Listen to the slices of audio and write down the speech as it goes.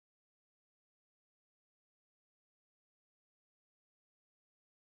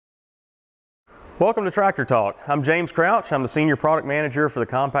Welcome to Tractor Talk. I'm James Crouch. I'm the Senior Product Manager for the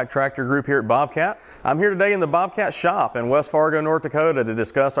Compact Tractor Group here at Bobcat. I'm here today in the Bobcat shop in West Fargo, North Dakota to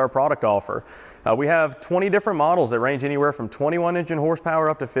discuss our product offer. We have 20 different models that range anywhere from 21 engine horsepower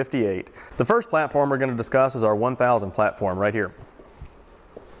up to 58. The first platform we're going to discuss is our 1000 platform right here.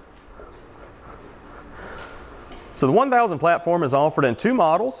 So the 1000 platform is offered in two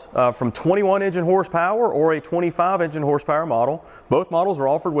models, from 21 engine horsepower or a 25 engine horsepower model. Both models are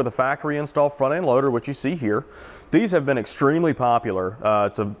offered with a factory installed front end loader, which you see here. These have been extremely popular.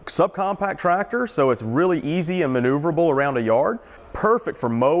 It's a subcompact tractor, so it's really easy and maneuverable around a yard. Perfect for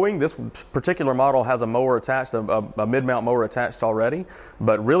mowing. This particular model has a mower attached, a mid-mount mower attached already,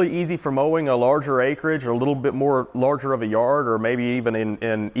 but really easy for mowing a larger acreage or a little bit more larger of a yard, or maybe even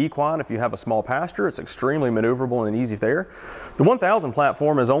in equine if you have a small pasture. It's extremely maneuverable and easy there. The 1000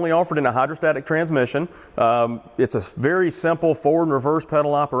 platform is only offered in a hydrostatic transmission. It's a very simple forward and reverse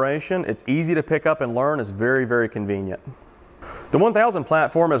pedal operation. It's easy to pick up and learn. It's very, very convenient. The 1000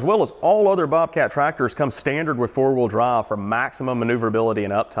 platform, as well as all other Bobcat tractors, comes standard with four-wheel drive for maximum maneuverability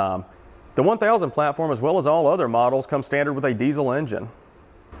and uptime. The 1000 platform, as well as all other models, comes standard with a diesel engine.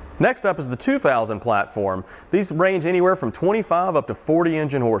 Next up is the 2000 platform. These range anywhere from 25 up to 40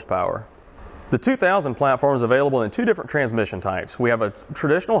 engine horsepower. The 2000 platform is available in two different transmission types. We have a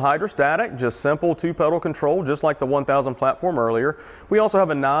traditional hydrostatic, just simple two-pedal control, just like the 1000 platform earlier. We also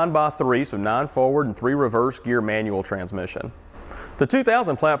have a 9x3, so 9 forward and 3 reverse gear manual transmission. The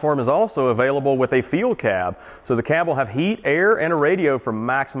 2000 platform is also available with a field cab, so the cab will have heat, air, and a radio for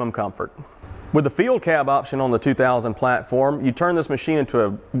maximum comfort. With the field cab option on the 2000 platform, you turn this machine into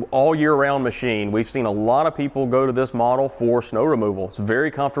an all year round machine. We've seen a lot of people go to this model for snow removal. It's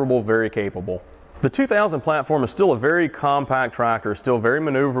very comfortable, very capable. The 2000 platform is still a very compact tractor, still very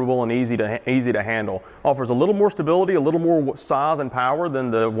maneuverable and easy to handle. Offers a little more stability, a little more size and power than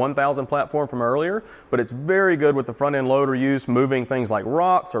the 1000 platform from earlier, but it's very good with the front end loader use, moving things like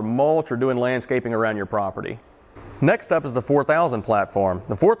rocks or mulch or doing landscaping around your property. Next up is the 4000 platform.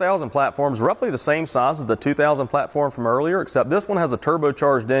 The 4000 platform is roughly the same size as the 2000 platform from earlier, except this one has a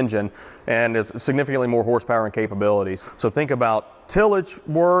turbocharged engine and is significantly more horsepower and capabilities. So think about tillage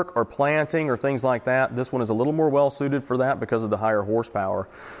work or planting or things like that. This one is a little more well suited for that because of the higher horsepower.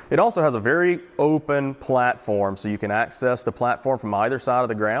 It also has a very open platform, so you can access the platform from either side of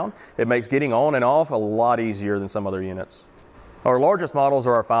the ground. It makes getting on and off a lot easier than some other units. Our largest models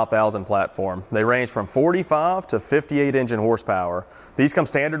are our 5000 platform. They range from 45 to 58 engine horsepower. These come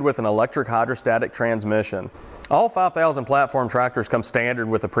standard with an electric hydrostatic transmission. All 5000 platform tractors come standard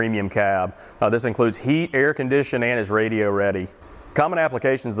with a premium cab. This includes heat, air condition, and is radio ready. Common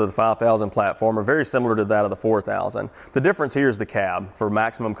applications of the 5000 platform are very similar to that of the 4000. The difference here is the cab for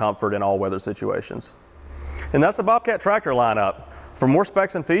maximum comfort in all weather situations. And that's the Bobcat tractor lineup. For more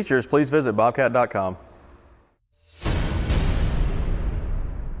specs and features, please visit bobcat.com.